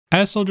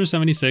As Soldier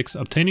 76,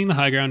 obtaining the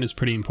high ground is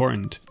pretty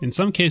important. In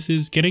some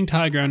cases, getting to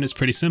high ground is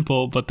pretty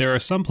simple, but there are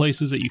some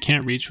places that you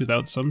can't reach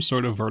without some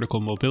sort of vertical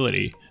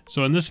mobility.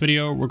 So in this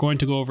video, we're going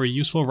to go over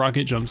useful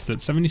rocket jumps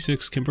that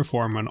 76 can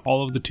perform on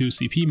all of the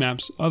 2CP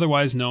maps,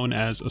 otherwise known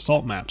as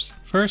assault maps.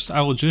 First,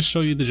 I will just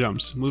show you the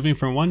jumps, moving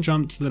from one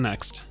jump to the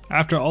next.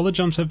 After all the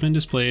jumps have been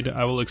displayed,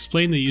 I will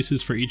explain the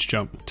uses for each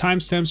jump.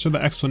 Timestamps for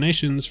the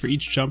explanations for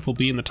each jump will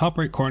be in the top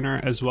right corner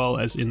as well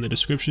as in the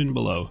description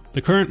below.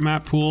 The current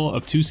map pool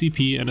of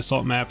 2CP and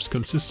assault maps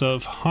consists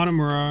of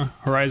Hanamura,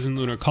 Horizon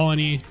Lunar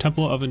Colony,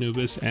 Temple of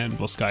Anubis, and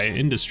Volskaya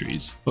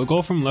Industries. We'll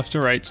go from left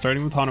to right,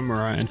 starting with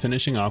Hanamura and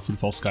finishing off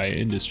with Volskaya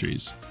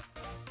Industries.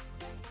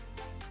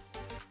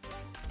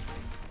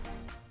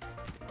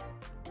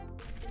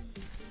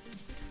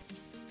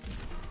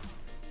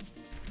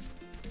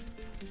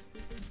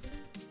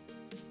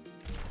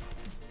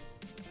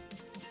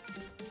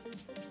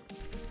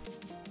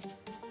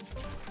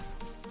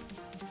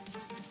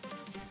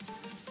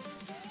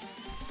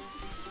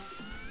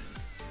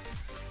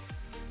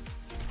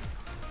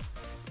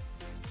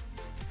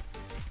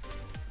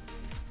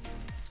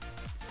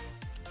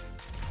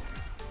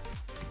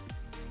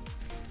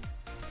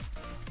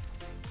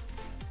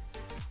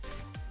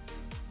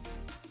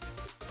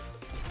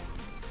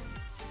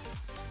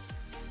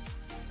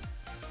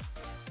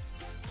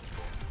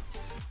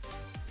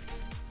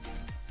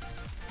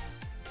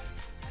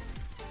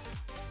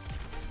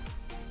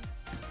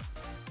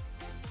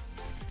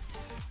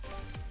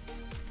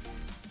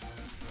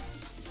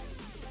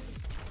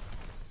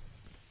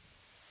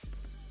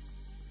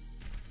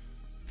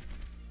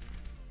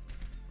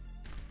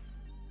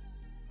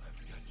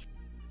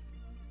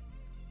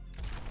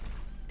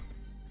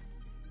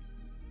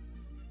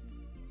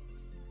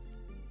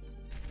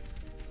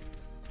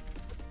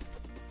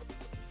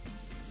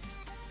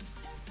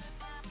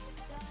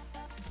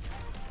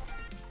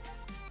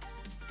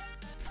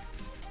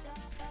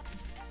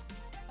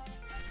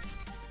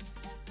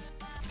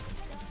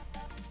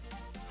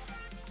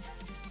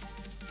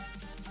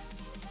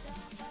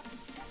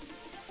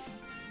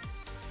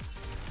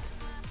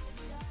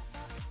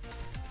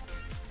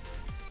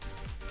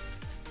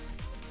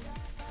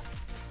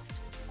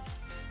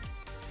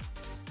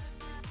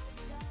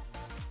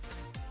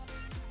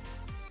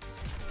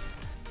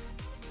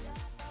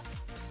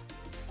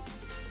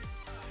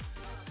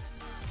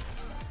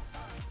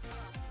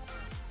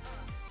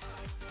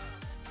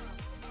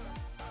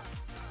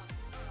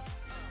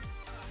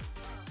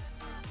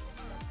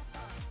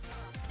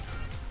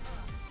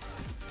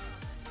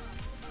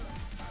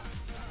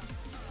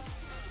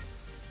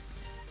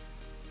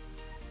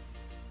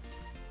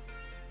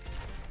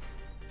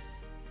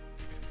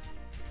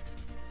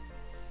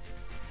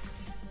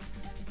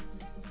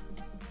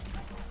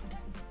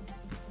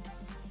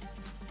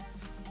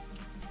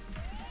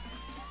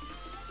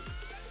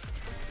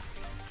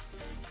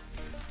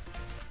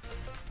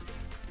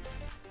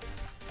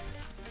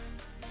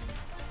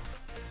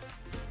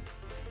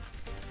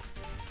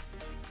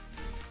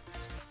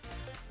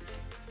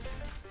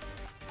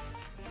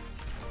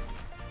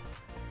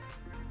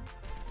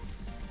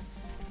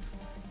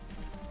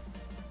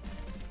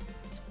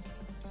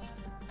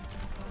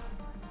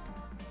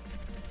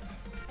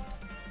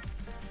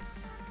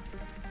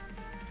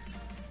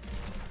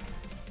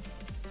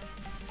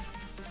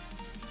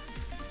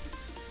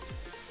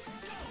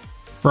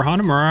 For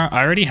Hanamura,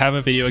 I already have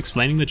a video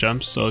explaining the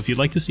jumps, so if you'd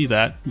like to see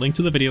that, link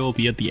to the video will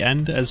be at the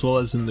end as well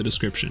as in the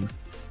description.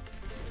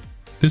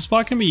 This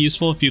spot can be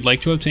useful if you'd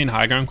like to obtain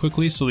high ground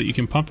quickly so that you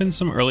can pump in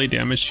some early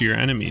damage to your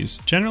enemies.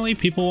 Generally,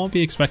 people won't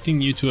be expecting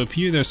you to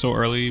appear there so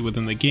early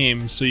within the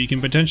game, so you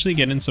can potentially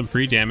get in some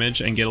free damage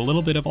and get a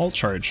little bit of ult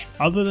charge.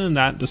 Other than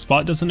that, the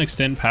spot doesn't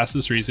extend past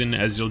this reason,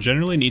 as you'll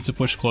generally need to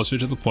push closer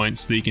to the point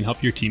so that you can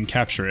help your team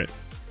capture it.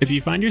 If you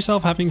find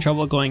yourself having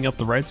trouble going up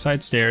the right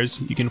side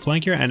stairs, you can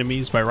flank your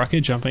enemies by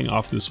rocket jumping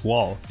off this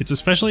wall. It's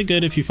especially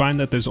good if you find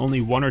that there's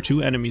only one or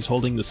two enemies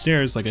holding the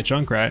stairs like a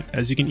Junkrat,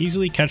 as you can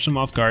easily catch them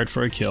off guard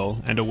for a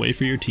kill and a way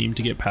for your team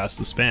to get past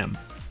the spam.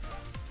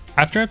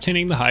 After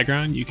obtaining the high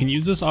ground, you can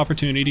use this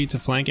opportunity to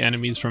flank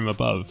enemies from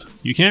above.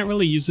 You can't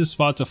really use this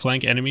spot to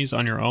flank enemies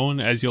on your own,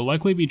 as you'll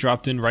likely be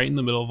dropped in right in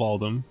the middle of all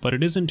of them, but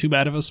it isn't too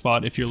bad of a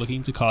spot if you're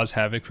looking to cause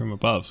havoc from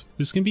above.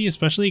 This can be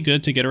especially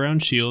good to get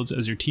around shields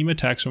as your team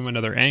attacks from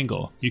another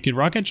angle. You can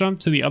rocket jump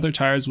to the other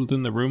tires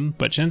within the room,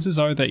 but chances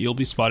are that you'll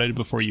be spotted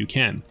before you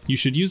can. You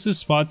should use this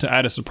spot to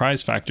add a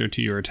surprise factor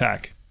to your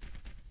attack.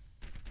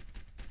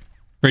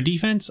 For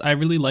defense, I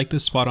really like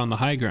this spot on the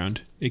high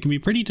ground. It can be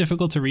pretty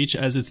difficult to reach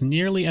as it's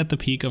nearly at the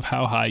peak of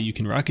how high you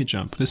can rocket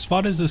jump. This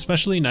spot is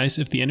especially nice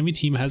if the enemy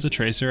team has a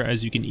tracer,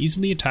 as you can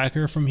easily attack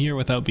her from here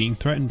without being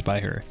threatened by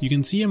her. You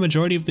can see a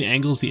majority of the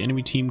angles the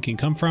enemy team can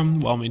come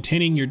from while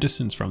maintaining your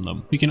distance from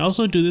them. You can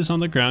also do this on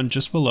the ground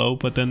just below,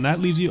 but then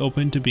that leaves you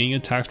open to being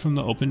attacked from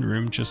the open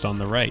room just on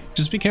the right.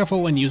 Just be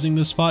careful when using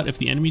this spot if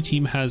the enemy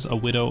team has a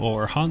Widow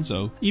or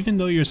Hanzo. Even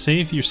though you're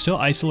safe, you're still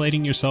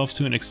isolating yourself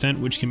to an extent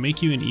which can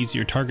make you an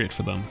easier target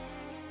for them.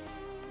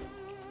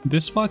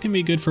 This spot can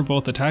be good for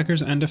both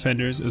attackers and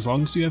defenders as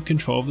long as you have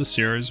control of the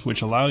stairs,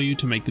 which allow you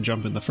to make the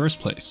jump in the first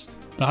place.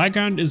 The high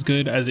ground is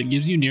good as it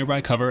gives you nearby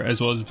cover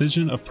as well as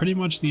vision of pretty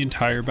much the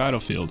entire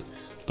battlefield.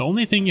 The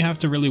only thing you have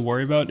to really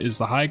worry about is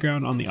the high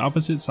ground on the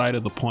opposite side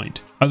of the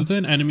point. Other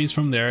than enemies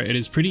from there, it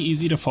is pretty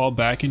easy to fall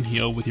back and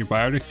heal with your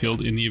biotic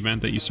field in the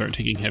event that you start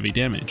taking heavy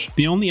damage.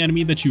 The only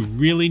enemy that you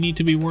really need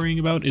to be worrying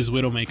about is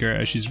Widowmaker,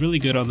 as she's really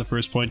good on the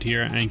first point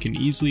here and can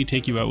easily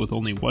take you out with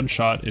only one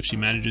shot if she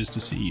manages to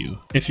see you.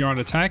 If you're on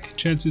attack,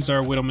 chances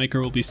are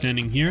Widowmaker will be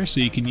standing here, so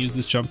you can use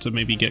this jump to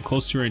maybe get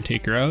close to her and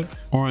take her out.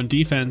 Or on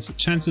defense,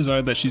 chances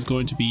are that she's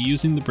going to be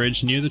using the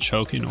bridge near the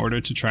choke in order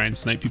to try and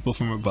snipe people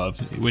from above,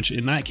 which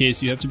in that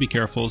case you have to be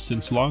careful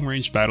since long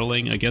range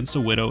battling against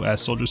a Widow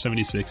as Soldier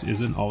 76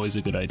 isn't always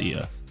a good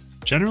idea.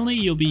 Generally,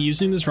 you'll be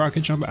using this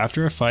rocket jump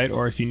after a fight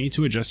or if you need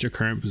to adjust your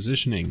current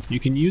positioning. You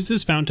can use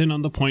this fountain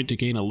on the point to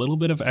gain a little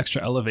bit of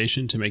extra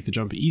elevation to make the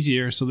jump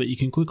easier so that you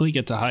can quickly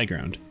get to high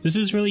ground. This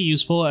is really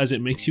useful as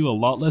it makes you a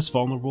lot less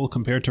vulnerable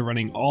compared to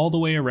running all the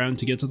way around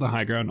to get to the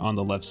high ground on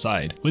the left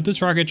side. With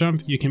this rocket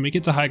jump, you can make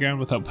it to high ground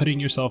without putting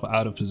yourself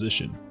out of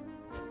position.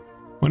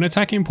 When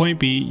attacking point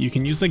B, you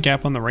can use the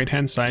gap on the right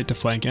hand side to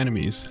flank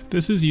enemies.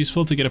 This is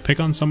useful to get a pick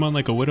on someone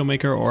like a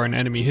Widowmaker or an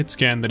enemy hit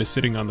scan that is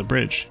sitting on the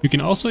bridge. You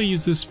can also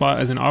use this spot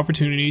as an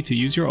opportunity to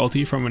use your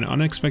ulti from an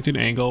unexpected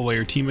angle while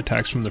your team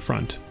attacks from the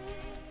front.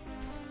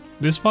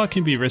 This spot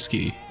can be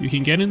risky. You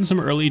can get in some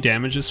early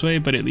damage this way,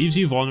 but it leaves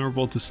you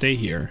vulnerable to stay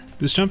here.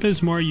 This jump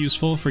is more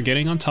useful for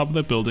getting on top of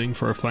the building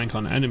for a flank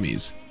on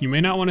enemies. You may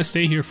not want to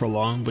stay here for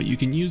long, but you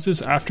can use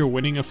this after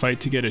winning a fight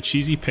to get a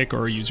cheesy pick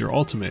or use your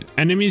ultimate.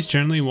 Enemies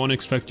generally won't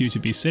expect you to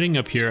be sitting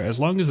up here as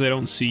long as they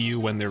don't see you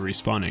when they're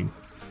respawning.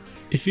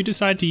 If you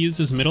decide to use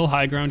this middle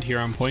high ground here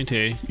on point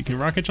A, you can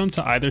rocket jump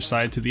to either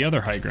side to the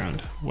other high ground,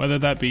 whether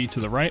that be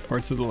to the right or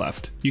to the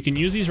left. You can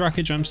use these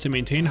rocket jumps to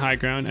maintain high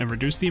ground and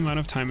reduce the amount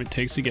of time it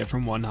takes to get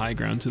from one high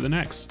ground to the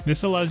next.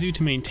 This allows you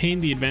to maintain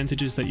the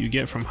advantages that you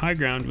get from high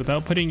ground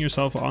without putting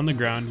yourself on the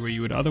ground where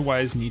you would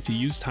otherwise need to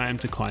use time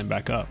to climb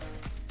back up.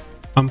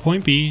 On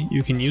point B,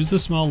 you can use the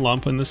small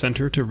lump in the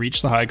center to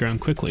reach the high ground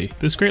quickly.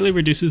 This greatly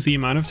reduces the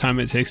amount of time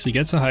it takes to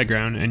get to high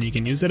ground, and you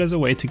can use it as a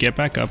way to get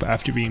back up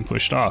after being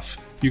pushed off.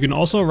 You can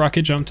also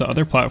rocket jump to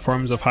other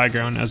platforms of high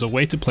ground as a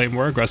way to play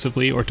more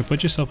aggressively or to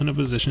put yourself in a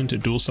position to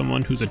duel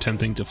someone who's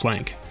attempting to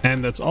flank.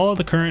 And that's all of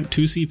the current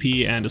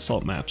 2CP and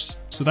assault maps.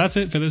 So that's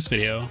it for this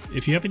video.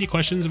 If you have any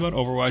questions about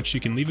Overwatch, you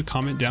can leave a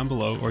comment down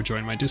below or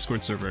join my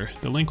Discord server.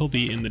 The link will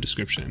be in the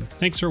description.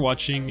 Thanks for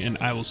watching, and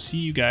I will see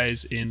you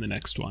guys in the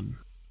next one.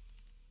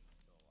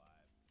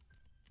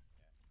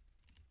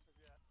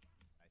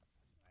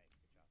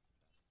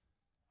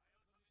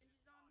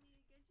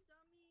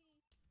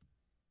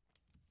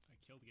 I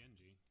killed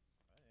Genji.